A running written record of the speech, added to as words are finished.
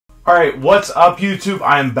Alright, what's up YouTube?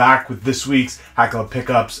 I am back with this week's Hat Club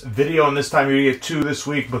Pickups video, and this time you're going to get two this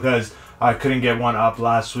week because I couldn't get one up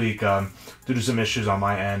last week due to some issues on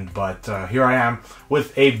my end, but here I am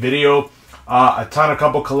with a video. A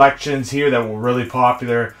couple collections here that were really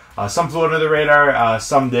popular. Some flew under the radar,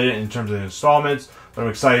 some didn't in terms of installments, but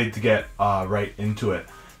I'm excited to get right into it.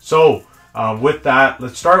 So with that,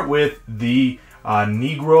 let's start with the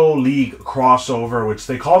Negro League crossover, which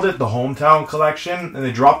they called it the Hometown Collection, and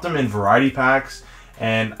they dropped them in variety packs.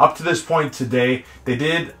 And up to this point today, they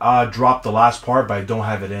did drop the last part, but I don't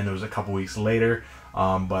have it in. It was a couple weeks later,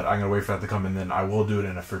 but I'm gonna wait for that to come in. Then I will do it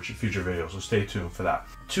in a future video, so stay tuned for that.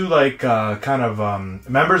 Two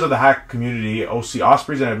members of the hat community, OC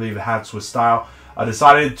Ospreys, and I believe the Hats with Style,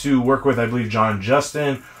 decided to work with, I believe, John and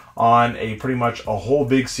Justin on pretty much a whole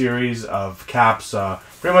big series of caps,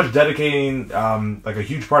 pretty much dedicating like a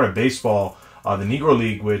huge part of baseball, the Negro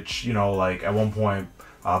League, which, you know, like at one point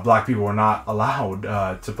black people were not allowed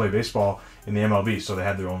to play baseball in the MLB, so they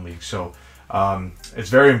had their own league. So it's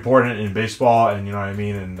very important in baseball, and you know what I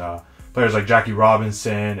mean, and players like Jackie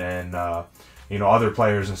Robinson and you know, other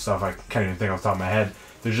players and stuff, I can't even think off the top of my head.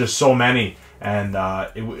 There's just so many, and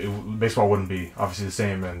baseball wouldn't be obviously the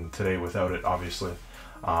same and today without it, obviously.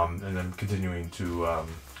 And then continuing to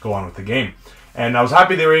go on with the game. And I was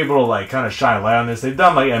happy they were able to like kind of shine a light on this. They've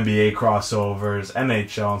done like NBA crossovers,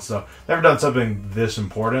 NHL and stuff. Never done something this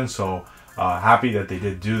important, so happy that they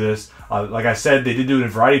did do this. Like I said, they did do it in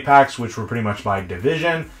variety packs, which were pretty much by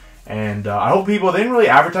division. And I hope they didn't really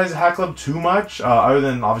advertise the Hat Club too much, other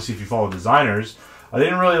than obviously if you follow designers. They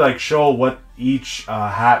didn't really like show what each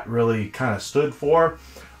hat really kind of stood for.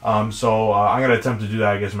 So I'm going to attempt to do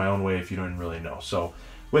that, I guess, my own way if you don't really know. So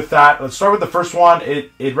with that, let's start with the first one.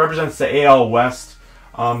 It represents the AL West.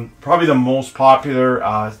 Probably the most popular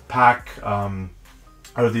pack out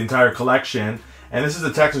of the entire collection. And this is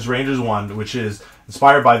the Texas Rangers one, which is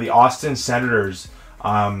inspired by the Austin Senators.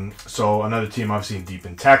 So another team obviously deep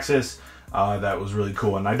in Texas. That was really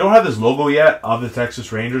cool. And I don't have this logo yet of the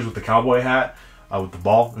Texas Rangers with the cowboy hat, with the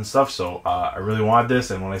ball and stuff. So I really wanted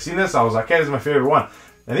this. And when I seen this, I was like, hey, this is my favorite one.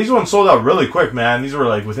 And these ones sold out really quick, man. These were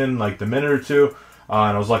like within like the minute or two.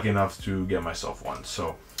 And I was lucky enough to get myself one.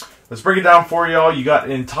 So let's break it down for y'all. You got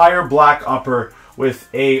an entire black upper with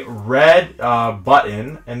a red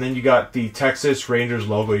button. And then you got the Texas Rangers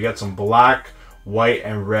logo. You got some black, white,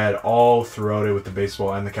 and red all throughout it with the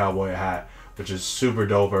baseball and the cowboy hat, which is super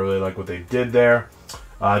dope. I really like what they did there.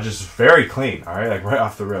 Just very clean, all right? Like right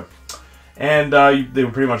off the rip. And they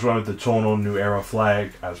pretty much went with the tonal New Era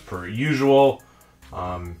flag as per usual.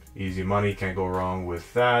 Easy money, can't go wrong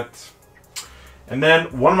with that. And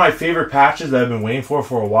then one of my favorite patches that I've been waiting for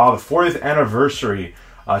a while, the 40th anniversary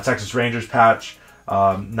Texas Rangers patch,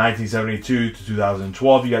 1972 to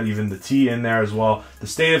 2012. You got even the T in there as well. The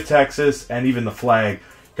state of Texas and even the flag.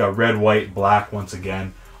 You got red, white, black once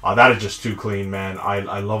again. That is just too clean, man.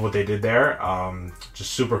 I love what they did there.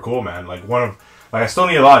 Just super cool, man. Like I still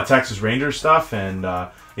need a lot of Texas Rangers stuff, and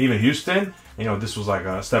even Houston. You know, this was like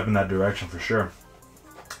a step in that direction for sure.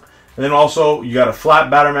 And then also, you got a flat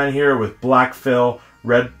Batterman here with black fill,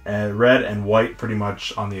 red and white pretty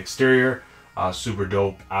much on the exterior. Super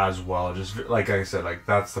dope as well. Just like I said, like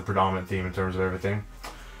that's the predominant theme in terms of everything.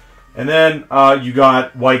 And then you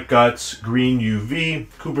got white guts, green UV,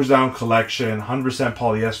 Cooper's Down collection, 100%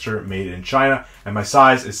 polyester, made in China. And my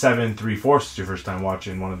size is 7 3/4. It's your first time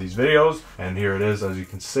watching one of these videos. And here it is, as you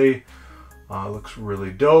can see. Looks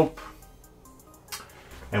really dope.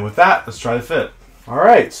 And with that, let's try the fit.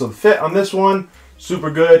 Alright, so the fit on this one,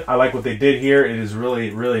 super good. I like what they did here. It is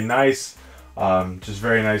really, really nice. Just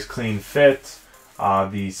very nice, clean fit.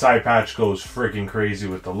 The side patch goes freaking crazy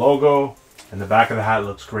with the logo. And the back of the hat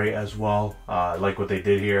looks great as well. I like what they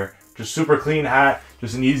did here. Just super clean hat.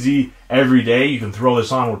 Just an easy everyday. You can throw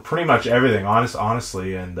this on with pretty much everything,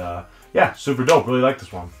 honestly. And yeah, super dope. Really like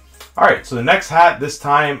this one. Alright, so the next hat, this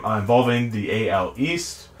time involving the AL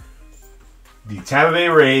East. The Tampa Bay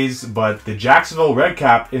Rays, but the Jacksonville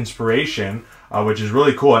Redcap inspiration, which is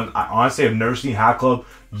really cool. And I honestly have never seen Hat Club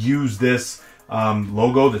use this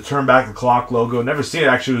logo, the turn back the clock logo. Never seen it.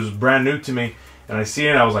 Actually, it was brand new to me. And I see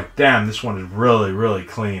it and I was like, damn, this one is really, really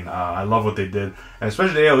clean. I love what they did. And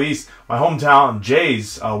especially the AL East, my hometown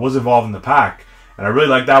Jays was involved in the pack. And I really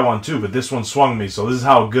like that one too, but this one swung me. So this is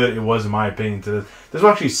how good it was in my opinion to this. This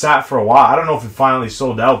one actually sat for a while. I don't know if it finally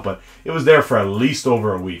sold out, but it was there for at least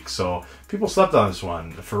over a week. So people slept on this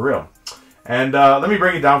one, for real. And let me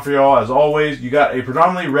break it down for y'all. As always, you got a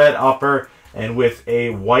predominantly red upper and with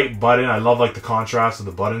a white button. I love like the contrast of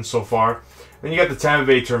the buttons so far. Then you got the Tampa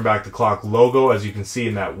Bay turn back the clock logo, as you can see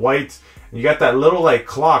in that white. And you got that little like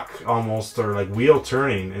clock almost, or like wheel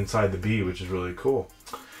turning inside the B, which is really cool.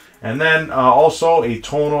 And then also a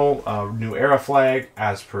tonal New Era flag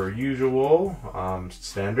as per usual,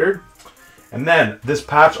 standard. And then this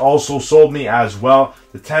patch also sold me as well,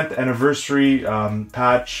 the 10th anniversary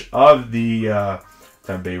patch of the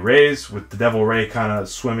Tampa Bay Rays, with the Devil Ray kind of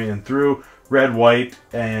swimming in through, red, white,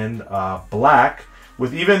 and black,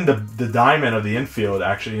 with even the diamond of the infield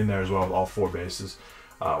actually in there as well, with all 4 bases,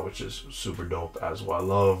 which is super dope as well. I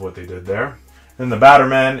love what they did there. Then the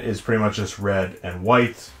Batterman is pretty much just red and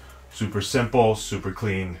white, super simple, super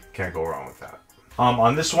clean, can't go wrong with that.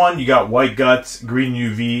 On this one, you got white guts, green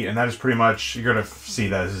UV, and that is pretty much, you're going to see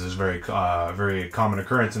that this is very common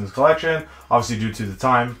occurrence in this collection, obviously due to the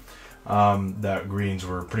time that greens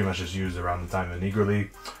were pretty much just used around the time of the Negro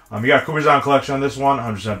League. You got Cooper's Down collection on this one,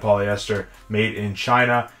 100% polyester, made in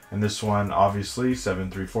China, and this one obviously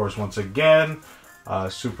 7/3/4 once again,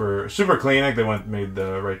 super clean. I think they made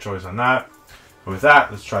the right choice on that. And with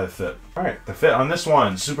that, let's try the fit. All right, the fit on this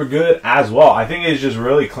one, super good as well. I think it's just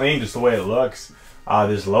really clean, just the way it looks.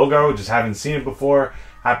 This logo, just haven't seen it before.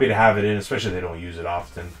 Happy to have it in, especially if they don't use it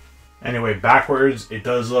often. Anyway, backwards, it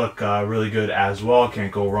does look really good as well.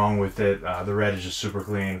 Can't go wrong with it. The red is just super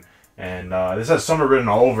clean. And this has summer written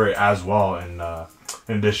all over it as well, and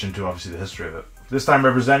in addition to obviously the history of it. This time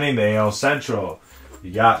representing the AL Central,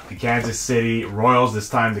 you got the Kansas City Royals. This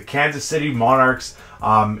time the Kansas City Monarchs.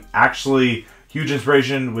 Actually, huge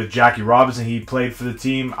inspiration with Jackie Robinson. He played for the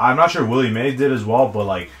team. I'm not sure Willie Mays did as well, but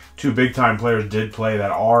like 2 big-time players did play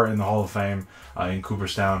that are in the Hall of Fame in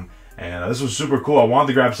Cooperstown. And this was super cool. I wanted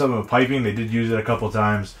to grab something with piping. They did use it a couple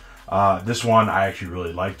times. This one I actually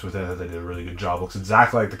really liked with it. They did a really good job. Looks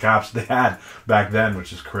exactly like the caps they had back then,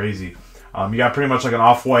 which is crazy. You got pretty much like an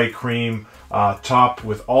off-white cream top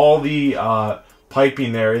with all the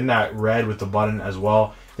piping there in that red with the button as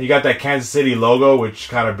well. Then you got that Kansas City logo, which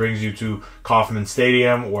kind of brings you to Kauffman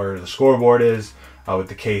Stadium, where the scoreboard is, with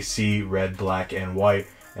the KC red, black, and white.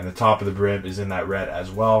 And the top of the brim is in that red as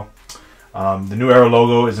well. The New Era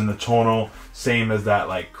logo is in the tonal, same as that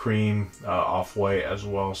like cream off-white as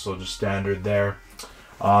well, so just standard there.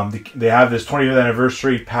 They have this 20th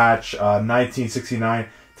anniversary patch, 1969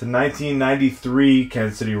 to 1993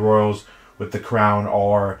 Kansas City Royals with the crown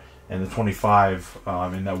R and the 25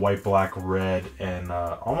 in that white, black, red, and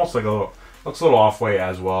almost like looks a little off-white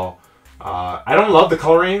as well. I don't love the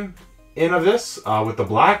coloring in of this with the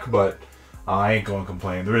black, but I ain't going to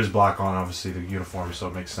complain. There is black on, obviously, the uniform, so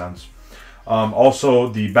it makes sense. Also,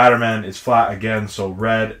 the Batterman is flat again, so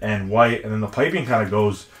red and white, and then the piping kind of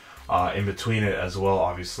goes in between it as well,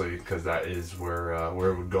 obviously, because that is where it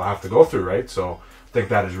would have to go through, right? So I think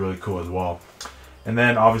that is really cool as well. And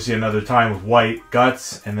then obviously another time with white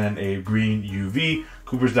guts, and then a green UV.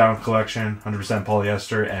 Cooper's Down collection, 100%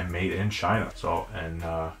 polyester, and made in China. So, and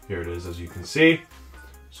here it is, as you can see,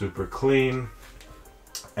 super clean.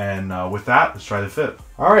 And with that, let's try the fit.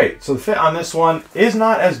 Alright, so the fit on this one is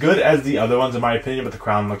not as good as the other ones in my opinion, but the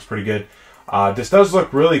crown looks pretty good. This does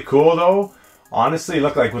look really cool though. Honestly, it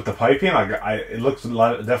looked like with the piping, it looks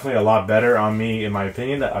definitely a lot better on me in my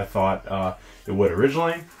opinion than I thought it would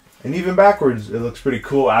originally. And even backwards, it looks pretty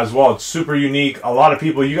cool as well. It's super unique. A lot of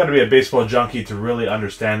people, you got to be a baseball junkie to really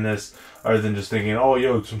understand this, other than just thinking, oh,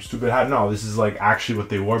 yo, some stupid hat. No, this is like actually what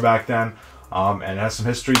they wore back then, and it has some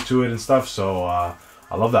history to it and stuff. So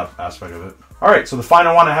I love that aspect of it. All right, so the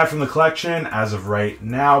final one I have from the collection as of right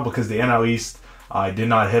now, because the NL East I did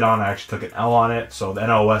not hit on. I actually took an L on it. So the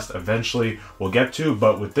NL West eventually we'll get to,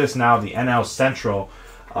 but with this now, the NL Central.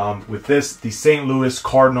 With this, the St. Louis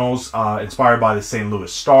Cardinals, inspired by the St.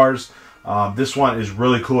 Louis Stars. This one is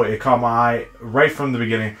really cool. It caught my eye right from the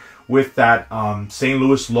beginning with that St.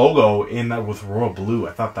 Louis logo in that with royal blue.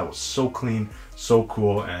 I thought that was so clean, so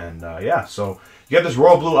cool, and yeah. So you got this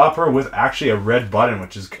royal blue upper with actually a red button,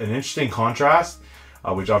 which is an interesting contrast,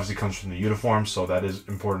 which obviously comes from the uniform, so that is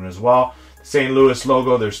important as well. St. Louis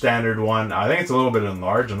logo, their standard one. I think it's a little bit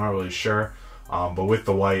enlarged. I'm not really sure. But with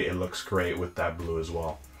the white, it looks great with that blue as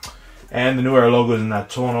well. And the New Era logo is in that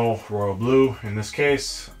tonal royal blue in this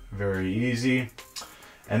case. Very easy.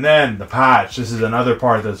 And then the patch. This is another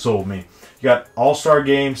part that sold me. You got All-Star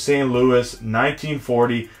Game, St. Louis,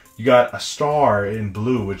 1940. You got a star in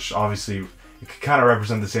blue, which obviously it could kind of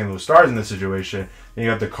represent the St. Louis Stars in this situation. And you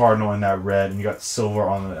got the Cardinal in that red, and you got silver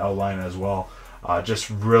on the outline as well. Just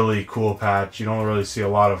really cool patch. You don't really see a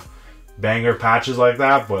lot of banger patches like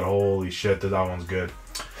that, but holy shit, that one's good.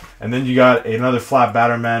 And then you got another flat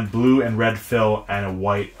Batterman, blue and red fill, and a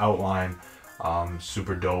white outline.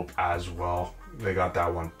 Super dope as well. They got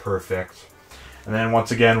that one perfect. And then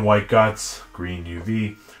once again, white guts, green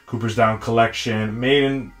UV. Cooperstown Collection, made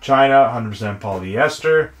in China, 100%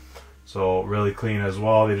 polyester. So really clean as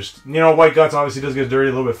well. They just, you know, white guts obviously does get dirty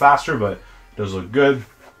a little bit faster, but it does look good.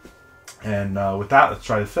 And with that, let's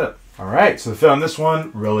try the fit. All right, so the fit on this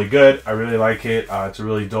one, really good. I really like it. It's a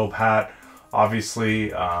really dope hat. Obviously,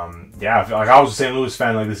 yeah, like I was a St. Louis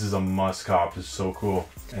fan, like this is a must cop. This is so cool.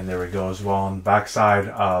 And there we go as well. On the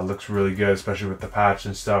backside, looks really good, especially with the patch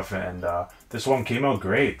and stuff. And this one came out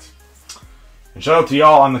great. And shout out to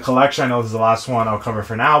y'all on the collection. I know this is the last one I'll cover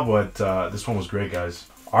for now, but this one was great, guys.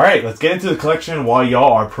 All right, let's get into the collection while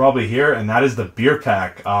y'all are probably here, and that is the beer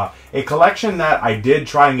pack. A collection that I did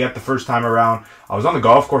try and get the first time around. I was on the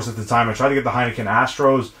golf course at the time. I tried to get the Heineken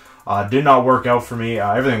Astros. Did not work out for me.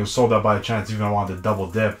 Everything was sold out by the chance, even I wanted to double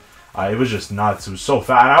dip. It was just nuts. It was so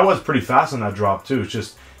fast. And I was pretty fast on that drop, too. It's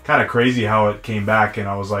just kind of crazy how it came back, and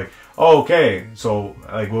I was like, oh, okay. So,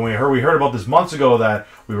 like, when we heard about this months ago that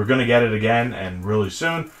we were going to get it again, and really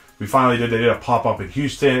soon. We finally did. They did a pop-up in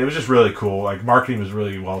Houston. It was just really cool. Like, marketing was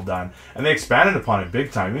really well done. And they expanded upon it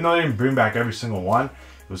big time. Even though they didn't bring back every single one,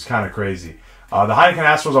 it was kind of crazy. The Heineken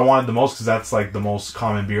Astros I wanted the most because that's, like, the most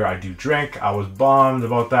common beer I do drink. I was bummed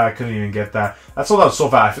about that. I couldn't even get that. That sold out so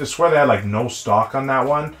fast. I swear they had, like, no stock on that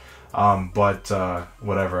one. But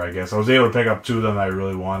whatever, I guess. I was able to pick up 2 of them that I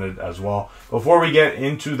really wanted as well. Before we get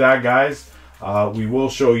into that, guys, we will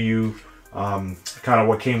show you kind of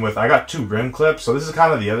what came with. I got 2 brim clips, so this is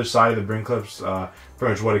kind of the other side of the brim clips,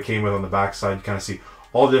 pretty much what it came with on the back side. You kind of see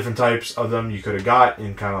all the different types of them you could have got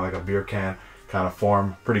in kind of like a beer can kind of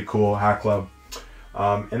form. Pretty cool, Hat Club.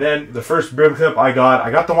 And then the first brim clip I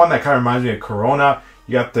got the one that kind of reminds me of Corona.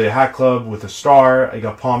 You got the Hat Club with a star, you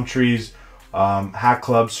got palm trees, Hat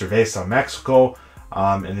Club Cerveza Mexico,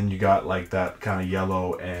 and then you got like that kind of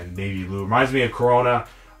yellow and navy blue. Reminds me of Corona.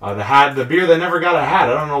 The beer that never got a hat.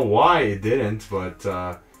 I don't know why it didn't, but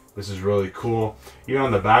this is really cool. Even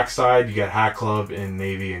on the back side, you get Hat Club in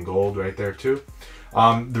navy and gold right there too.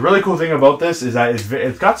 The really cool thing about this is that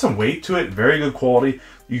it's got some weight to it, very good quality.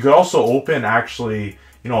 You could also open actually,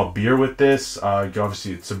 you know, a beer with this.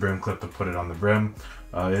 Obviously, it's a brim clip to put it on the brim.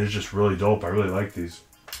 It is just really dope. I really like these.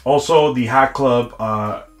 Also, the Hat Club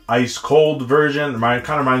ice cold version kind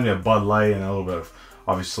of reminds me of Bud Light and a little bit of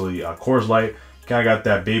obviously Coors Light. Kind of got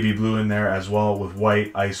that baby blue in there as well with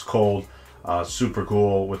white, ice cold. Super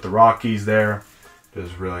cool with the Rockies there.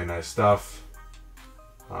 Just really nice stuff.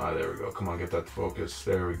 There we go. Come on, get that to focus.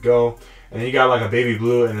 There we go. And then you got like a baby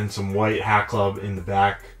blue and then some white Hat Club in the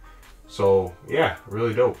back. So, yeah,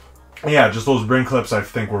 really dope. And yeah, just those brim clips I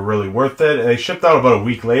think were really worth it. They shipped out about a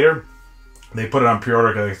week later. They put it on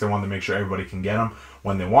pre-order because they wanted to make sure everybody can get them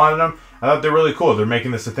when they wanted them. I thought they're really cool. They're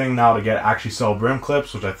making this a thing now to actually sell brim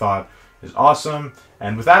clips, which I thought is awesome.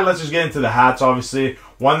 And with that, let's just get into the hats. Obviously,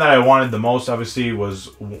 one that I wanted the most, obviously, was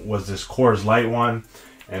this Coors Light one.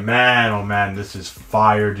 And man, oh man, this is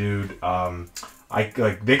fire, dude.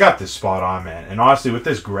 They got this spot on, man. And honestly, with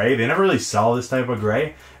this gray, they never really sell this type of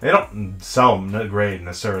gray. They don't sell gray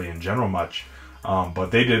necessarily in general much.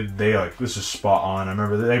 But they did. This is spot on. I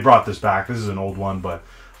remember they brought this back. This is an old one, but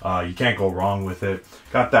you can't go wrong with it.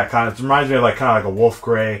 Got that kind of. It reminds me of kind of like a wolf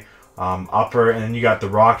gray. Upper, and then you got the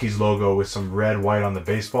Rockies logo with some red, white on the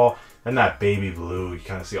baseball, and that baby blue you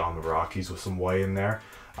kind of see on the Rockies with some white in there.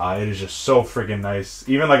 It is just so freaking nice.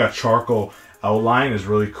 Even like a charcoal outline is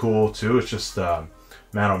really cool too. It's just man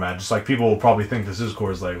oh man, just like people will probably think this is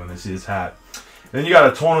Coors Light when they see this hat. And then you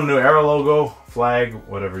got a Tono New Era logo, flag,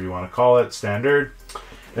 whatever you want to call it, standard.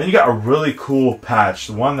 And then you got a really cool patch,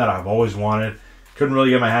 the one that I've always wanted. Couldn't really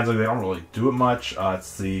get my hands on it. They don't really do it much.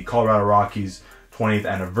 It's the Colorado Rockies 20th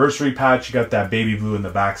anniversary patch. You got that baby blue in the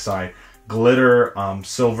backside, glitter,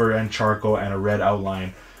 silver and charcoal, and a red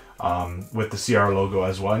outline with the CR logo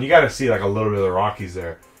as well. And you got to see like a little bit of the Rockies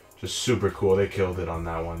there. Just super cool. They killed it on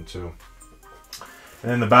that one too.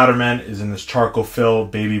 And then the Batterman is in this charcoal fill,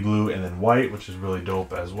 baby blue, and then white, which is really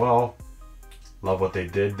dope as well. Love what they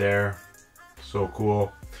did there. So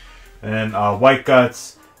cool. And then white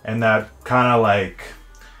guts and that kind of like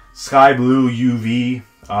sky blue UV.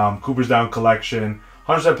 Cooperstown Collection,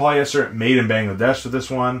 100% polyester, made in Bangladesh for this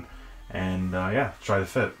one. And yeah, try the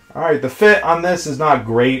fit. Alright, the fit on this is not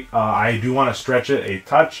great. I do want to stretch it a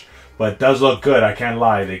touch, but it does look good. I can't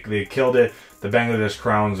lie. They killed it. The Bangladesh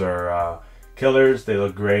crowns are killers. They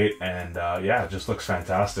look great. And yeah, it just looks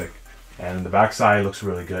fantastic. And the backside looks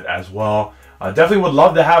really good as well. Definitely would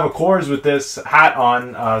love to have a Coors with this hat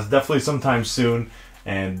on. Definitely sometime soon.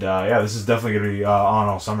 And yeah, this is definitely going to be on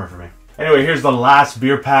all summer for me. Anyway, here's the last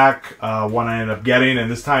beer pack, one I ended up getting,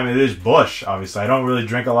 and this time it is Busch, obviously. I don't really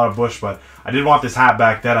drink a lot of Busch, but I did want this hat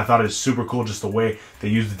back then. I thought it was super cool, just the way they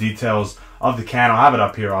used the details of the can. I'll have it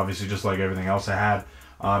up here, obviously, just like everything else I had.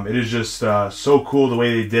 It is just so cool the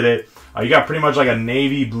way they did it. You got pretty much like a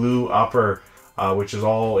navy blue upper, which is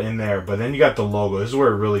all in there. But then you got the logo. This is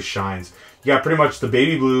where it really shines. You got pretty much the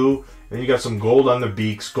baby blue. Then you got some gold on the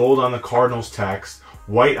beaks, gold on the Cardinals text,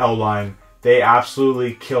 white outline. They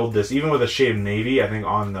absolutely killed this, even with a shade of navy. I think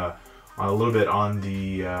on a little bit on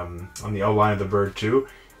the outline of the bird too.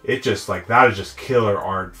 It just like that is just killer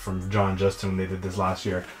art from John Justin when they did this last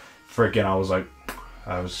year. Freaking, I was like,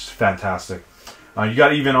 that was fantastic. You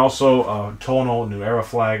got even also tonal New Era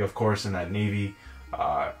flag, of course, in that navy,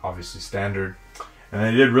 obviously standard. And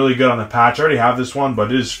they did really good on the patch. I already have this one,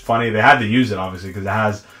 but it is funny. They had to use it obviously because it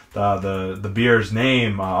has the beer's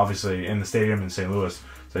name obviously in the stadium in St. Louis.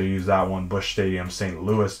 So you use that one, Busch Stadium, St.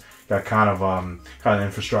 Louis. Got kind of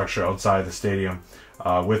infrastructure outside the stadium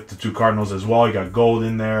with the two Cardinals as well. You got gold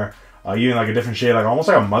in there, even like a different shade, like almost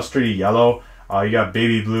like a mustardy yellow. You got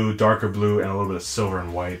baby blue, darker blue, and a little bit of silver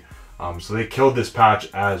and white. So they killed this patch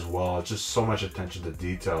as well. It's just so much attention to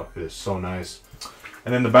detail. It is so nice.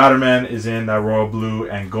 And then the Batterman is in that royal blue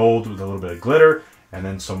and gold with a little bit of glitter, and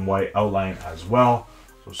then some white outline as well.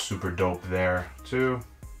 So super dope there too.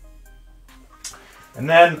 And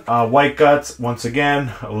then white guts, once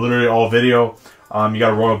again, literally all video. You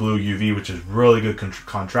got a royal blue UV, which is really good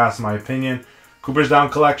contrast in my opinion. Cooper's Down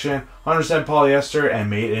collection, 100% polyester, and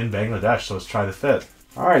made in Bangladesh. So let's try the fit.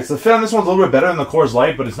 All right, so the fit on this one's a little bit better than the Coors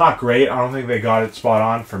Light, but it's not great. I don't think they got it spot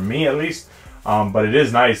on, for me at least. But it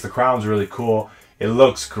is nice. The crown's really cool. It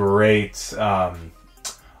looks great on,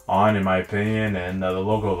 in my opinion, and the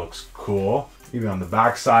logo looks cool. Even on the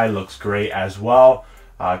back side, looks great as well.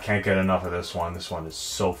 Can't get enough of this one. This one is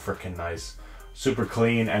so freaking nice, super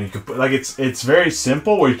clean, and you can put, like, it's very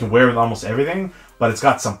simple where you can wear with almost everything, but it's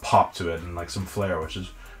got some pop to it and like some flair, which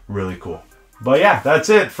is really cool. But yeah, that's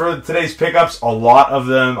it for today's pickups. A lot of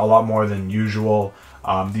them, a lot more than usual.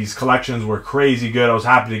 These collections were crazy good. I was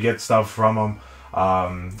happy to get stuff from them.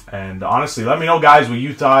 And honestly, let me know, guys, what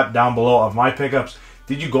you thought down below of my pickups.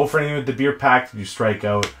 Did you go for anything with the beer pack? Did you strike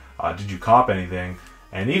out? Did you cop anything?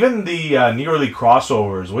 And even the Negro League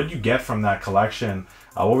crossovers, what did you get from that collection?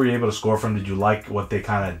 What were you able to score from? Did you like what they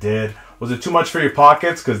kind of did? Was it too much for your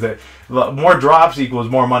pockets? Because the more drops equals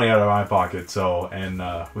more money out of my pocket. So, and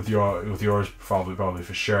with yours probably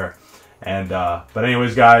for sure. And but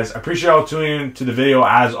anyways, guys, I appreciate y'all tuning in to the video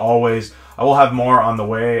as always. I will have more on the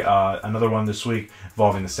way. Another one this week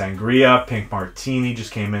involving the Sangria. Pink Martini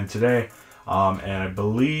just came in today. And I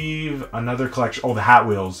believe another collection, the Hat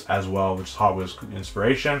Wheels as well, which is Hot Wheels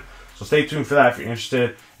inspiration. So stay tuned for that if you're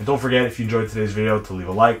interested. And don't forget, if you enjoyed today's video, to leave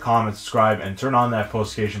a like, comment, subscribe, and turn on that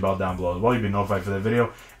notification bell down below as well. You'll be notified for that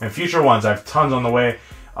video. And future ones, I have tons on the way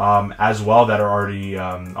as well that are already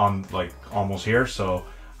on, like, almost here. So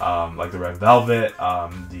like the Red Velvet,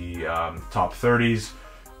 the top 30s,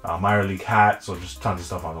 minor league hat. So just tons of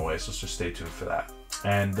stuff on the way. So just stay tuned for that.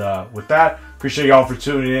 And with that, appreciate y'all for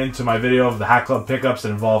tuning in to my video of the Hat Club pickups that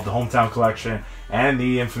involve the Hometown Collection and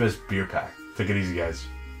the infamous beer pack. Take it easy, guys.